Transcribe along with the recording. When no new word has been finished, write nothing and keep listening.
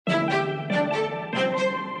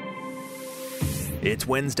It's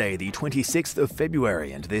Wednesday, the 26th of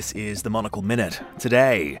February, and this is the Monocle Minute.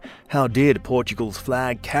 Today, how did Portugal's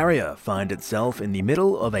flag carrier find itself in the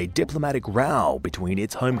middle of a diplomatic row between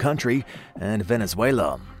its home country and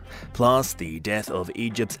Venezuela? Plus, the death of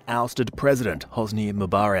Egypt's ousted president, Hosni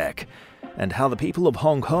Mubarak, and how the people of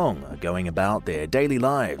Hong Kong are going about their daily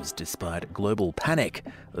lives despite global panic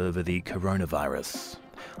over the coronavirus.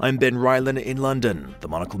 I'm Ben Ryland in London. The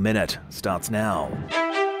Monocle Minute starts now.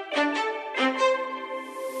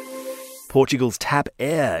 Portugal's TAP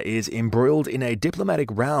Air is embroiled in a diplomatic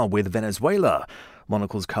row with Venezuela.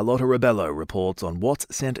 Monocle's Carlota Rebello reports on what's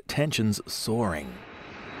sent tensions soaring.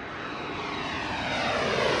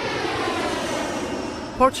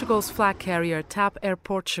 Portugal's flag carrier TAP Air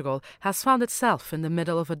Portugal has found itself in the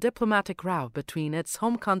middle of a diplomatic row between its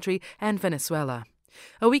home country and Venezuela.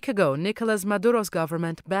 A week ago, Nicolas Maduro's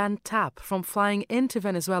government banned TAP from flying into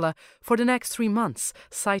Venezuela for the next 3 months,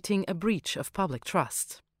 citing a breach of public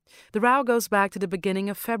trust. The row goes back to the beginning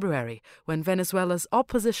of February, when Venezuela's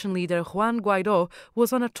opposition leader Juan Guaidó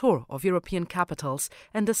was on a tour of European capitals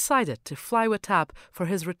and decided to fly with TAP for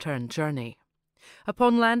his return journey.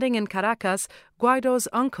 Upon landing in Caracas, Guaidó's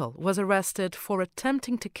uncle was arrested for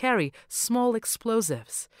attempting to carry small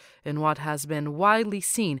explosives, in what has been widely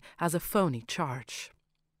seen as a phony charge.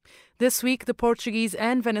 This week, the Portuguese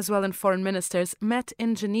and Venezuelan foreign ministers met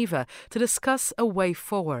in Geneva to discuss a way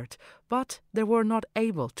forward, but they were not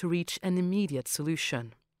able to reach an immediate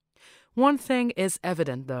solution. One thing is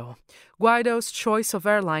evident, though. Guaidó's choice of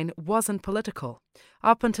airline wasn't political.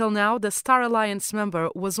 Up until now, the Star Alliance member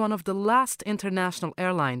was one of the last international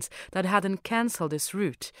airlines that hadn't cancelled its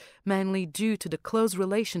route, mainly due to the close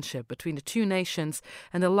relationship between the two nations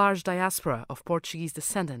and the large diaspora of Portuguese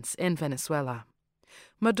descendants in Venezuela.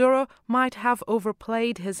 Maduro might have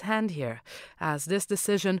overplayed his hand here, as this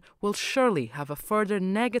decision will surely have a further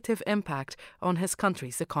negative impact on his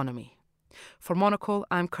country's economy. For Monocle,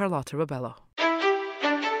 I'm Carlota Rebello.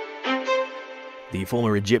 The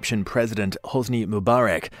former Egyptian president Hosni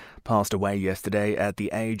Mubarak passed away yesterday at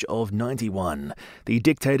the age of 91. The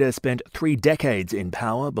dictator spent 3 decades in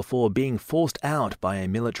power before being forced out by a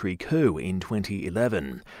military coup in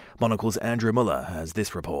 2011. Monocle's Andrew Muller has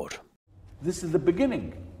this report. This is the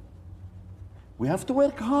beginning. We have to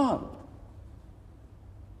work hard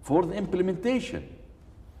for the implementation,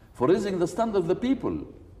 for raising the standard of the people.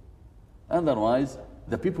 Otherwise,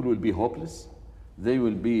 the people will be hopeless. They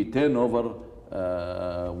will be turned over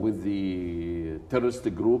with the terrorist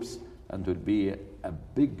groups, and will be a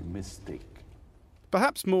big mistake.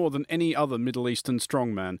 Perhaps more than any other Middle Eastern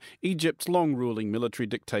strongman, Egypt's long-ruling military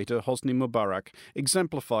dictator Hosni Mubarak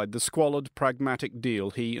exemplified the squalid, pragmatic deal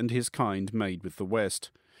he and his kind made with the West.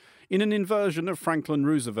 In an inversion of Franklin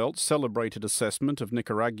Roosevelt's celebrated assessment of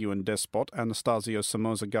Nicaraguan despot Anastasio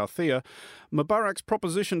Somoza Garcia, Mubarak's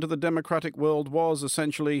proposition to the democratic world was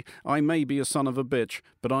essentially, I may be a son of a bitch,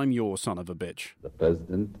 but I'm your son of a bitch. The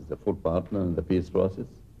president is a full partner in the peace process.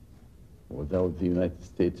 Without the United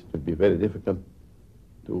States, it would be very difficult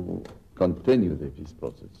to continue the peace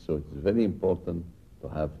process. So it's very important to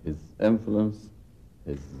have his influence,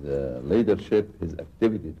 his leadership, his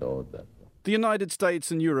activity toward that. The United States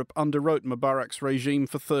and Europe underwrote Mubarak's regime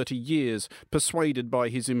for 30 years, persuaded by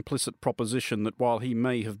his implicit proposition that while he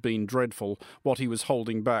may have been dreadful, what he was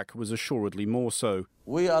holding back was assuredly more so.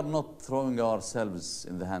 We are not throwing ourselves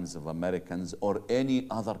in the hands of Americans or any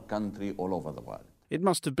other country all over the world. It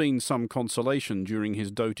must have been some consolation during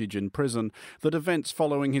his dotage in prison that events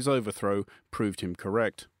following his overthrow proved him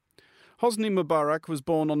correct. Hosni Mubarak was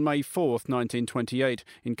born on May 4, 1928,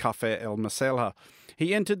 in Café El Maselha.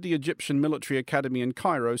 He entered the Egyptian military academy in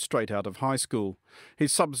Cairo straight out of high school.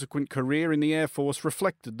 His subsequent career in the Air Force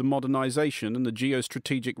reflected the modernization and the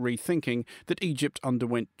geostrategic rethinking that Egypt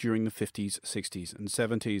underwent during the 50s, 60s and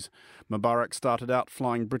 70s. Mubarak started out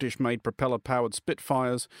flying British-made propeller-powered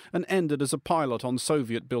Spitfires and ended as a pilot on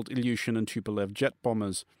Soviet-built Ilyushin and Tupolev jet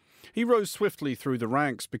bombers. He rose swiftly through the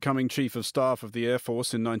ranks, becoming Chief of Staff of the Air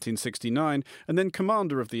Force in 1969 and then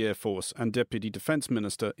Commander of the Air Force and Deputy Defence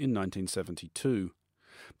Minister in 1972.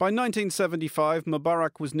 By 1975,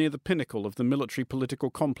 Mubarak was near the pinnacle of the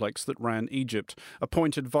military-political complex that ran Egypt,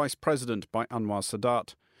 appointed Vice President by Anwar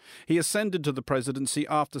Sadat. He ascended to the presidency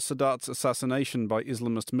after Sadat's assassination by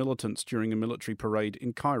Islamist militants during a military parade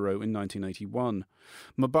in Cairo in 1981.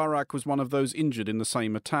 Mubarak was one of those injured in the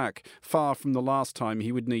same attack, far from the last time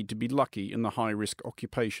he would need to be lucky in the high-risk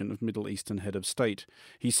occupation of Middle Eastern head of state.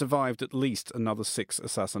 He survived at least another 6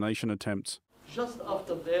 assassination attempts. Just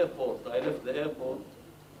after the airport, I left the airport,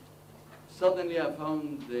 suddenly I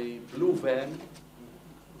found the blue van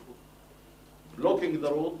blocking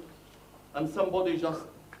the road and somebody just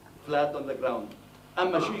flat on the ground.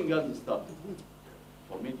 and machine gun stuff.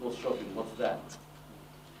 For me, it was shocking. What's that?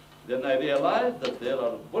 Then I realized that there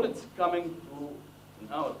are bullets coming through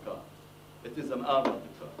in our car. It is an armored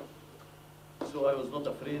car. So I was not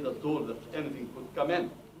afraid at all that anything could come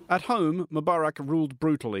in. At home, Mubarak ruled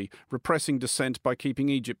brutally, repressing dissent by keeping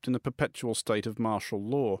Egypt in a perpetual state of martial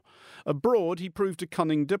law. Abroad, he proved a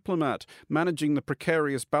cunning diplomat, managing the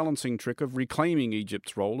precarious balancing trick of reclaiming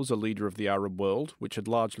Egypt's role as a leader of the Arab world, which had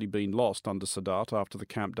largely been lost under Sadat after the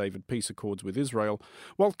Camp David peace accords with Israel,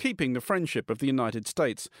 while keeping the friendship of the United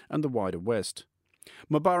States and the wider West.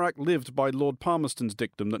 Mubarak lived by Lord Palmerston's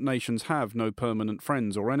dictum that nations have no permanent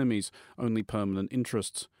friends or enemies, only permanent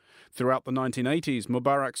interests. Throughout the 1980s,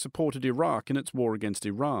 Mubarak supported Iraq in its war against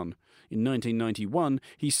Iran. In 1991,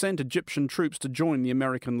 he sent Egyptian troops to join the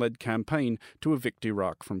American-led campaign to evict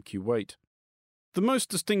Iraq from Kuwait. The most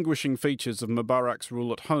distinguishing features of Mubarak's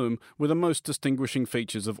rule at home were the most distinguishing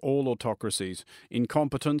features of all autocracies: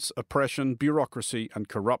 incompetence, oppression, bureaucracy and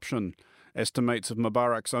corruption. Estimates of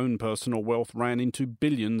Mubarak's own personal wealth ran into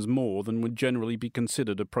billions more than would generally be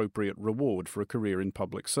considered appropriate reward for a career in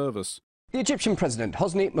public service. The Egyptian President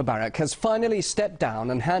Hosni Mubarak has finally stepped down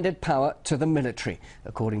and handed power to the military,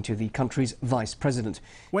 according to the country's vice president.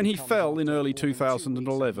 When he fell in early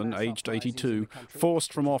 2011, aged 82,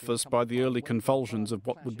 forced from office by the early convulsions of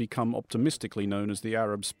what would become optimistically known as the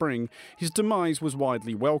Arab Spring, his demise was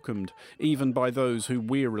widely welcomed, even by those who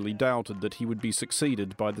wearily doubted that he would be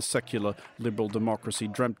succeeded by the secular liberal democracy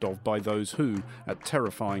dreamt of by those who, at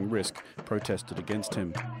terrifying risk, protested against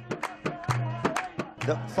him.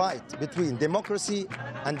 The fight between democracy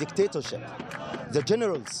and dictatorship. The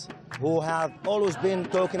generals who have always been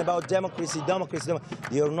talking about democracy,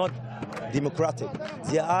 they are not democratic.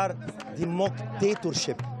 They are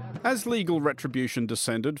dictatorship. As legal retribution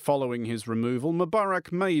descended following his removal,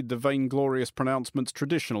 Mubarak made the vainglorious pronouncements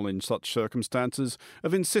traditional in such circumstances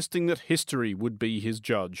of insisting that history would be his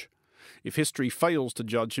judge. If history fails to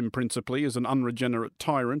judge him principally as an unregenerate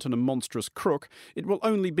tyrant and a monstrous crook, it will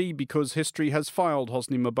only be because history has filed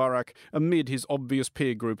Hosni Mubarak amid his obvious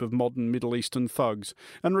peer group of modern Middle Eastern thugs,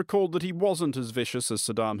 and recalled that he wasn't as vicious as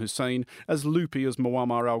Saddam Hussein, as loopy as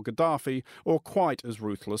Muammar al-Gaddafi, or quite as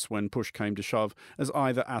ruthless when push came to shove as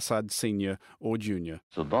either Assad Sr. or Jr.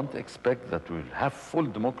 So don't expect that we'll have full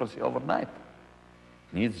democracy overnight.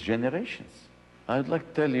 It needs generations. I'd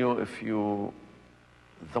like to tell you,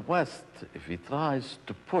 the West, if it tries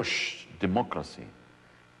to push democracy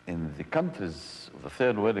in the countries, the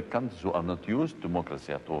third world countries who are not used to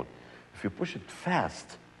democracy at all, if you push it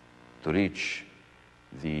fast to reach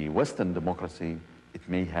the Western democracy, it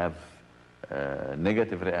may have a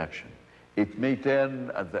negative reaction. It may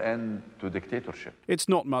turn at the end to dictatorship. It's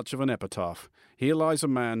not much of an epitaph. Here lies a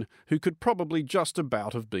man who could probably just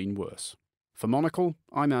about have been worse. For Monocle,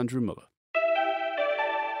 I'm Andrew Muller.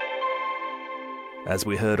 As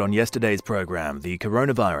we heard on yesterday's programme, the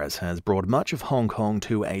coronavirus has brought much of Hong Kong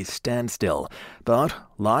to a standstill. But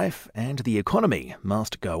life and the economy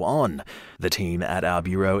must go on. The team at our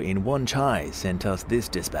bureau in Wan Chai sent us this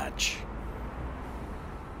dispatch.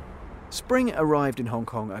 Spring arrived in Hong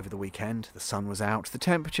Kong over the weekend. The sun was out, the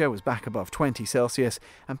temperature was back above 20 Celsius,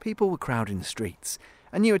 and people were crowding the streets.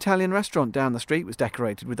 A new Italian restaurant down the street was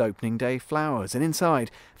decorated with opening day flowers, and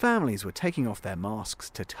inside, families were taking off their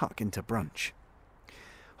masks to tuck into brunch.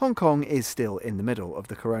 Hong Kong is still in the middle of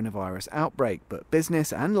the coronavirus outbreak, but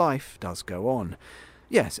business and life does go on.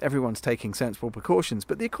 Yes, everyone's taking sensible precautions,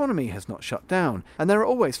 but the economy has not shut down, and there are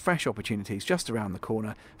always fresh opportunities just around the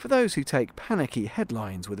corner for those who take panicky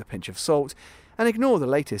headlines with a pinch of salt and ignore the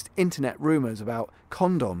latest internet rumours about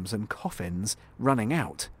condoms and coffins running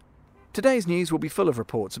out. Today's news will be full of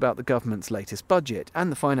reports about the government's latest budget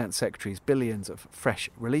and the Finance Secretary's billions of fresh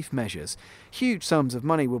relief measures. Huge sums of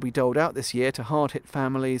money will be doled out this year to hard-hit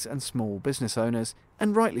families and small business owners,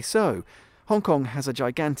 and rightly so. Hong Kong has a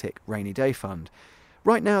gigantic rainy day fund.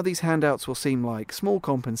 Right now these handouts will seem like small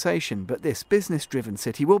compensation, but this business-driven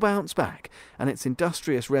city will bounce back, and its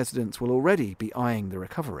industrious residents will already be eyeing the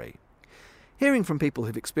recovery. Hearing from people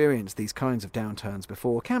who've experienced these kinds of downturns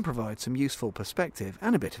before can provide some useful perspective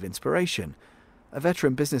and a bit of inspiration. A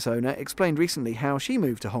veteran business owner explained recently how she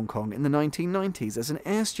moved to Hong Kong in the 1990s as an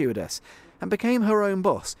air stewardess and became her own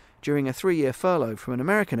boss during a 3-year furlough from an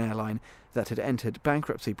American airline that had entered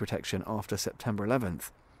bankruptcy protection after September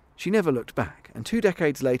 11th. She never looked back, and 2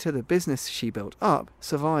 decades later the business she built up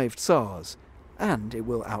survived SARS, and it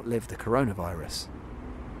will outlive the coronavirus.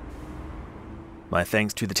 My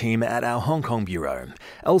thanks to the team at our Hong Kong bureau.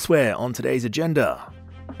 Elsewhere on today's agenda,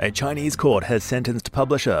 A Chinese court has sentenced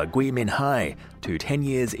publisher Gui Minhai to 10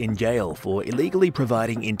 years in jail for illegally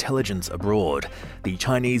providing intelligence abroad. The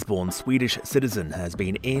Chinese-born Swedish citizen has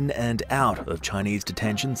been in and out of Chinese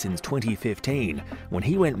detention since 2015, when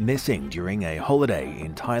he went missing during a holiday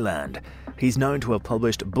in Thailand. He's known to have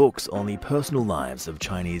published books on the personal lives of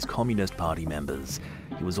Chinese Communist Party members.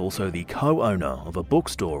 He was also the co-owner of a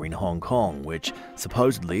bookstore in Hong Kong, which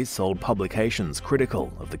supposedly sold publications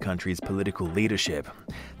critical of the country's political leadership.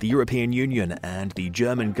 The European Union and the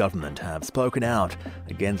German government have spoken out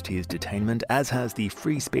against his detainment, as has the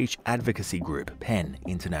free speech advocacy group PEN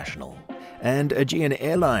International. And Aegean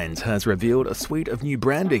Airlines has revealed a suite of new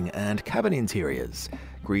branding and cabin interiors.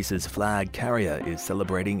 Greece's flag carrier is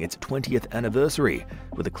celebrating its 20th anniversary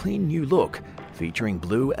with a clean new look featuring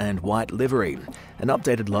blue and white livery, an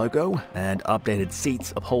updated logo, and updated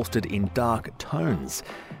seats upholstered in dark tones.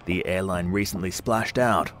 The airline recently splashed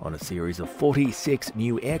out on a series of 46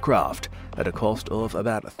 new aircraft at a cost of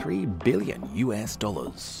about $3 billion.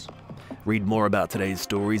 Read more about today's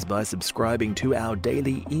stories by subscribing to our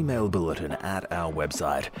daily email bulletin at our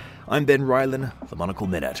website. I'm Ben Rylan. The Monocle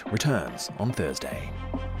Minute returns on Thursday.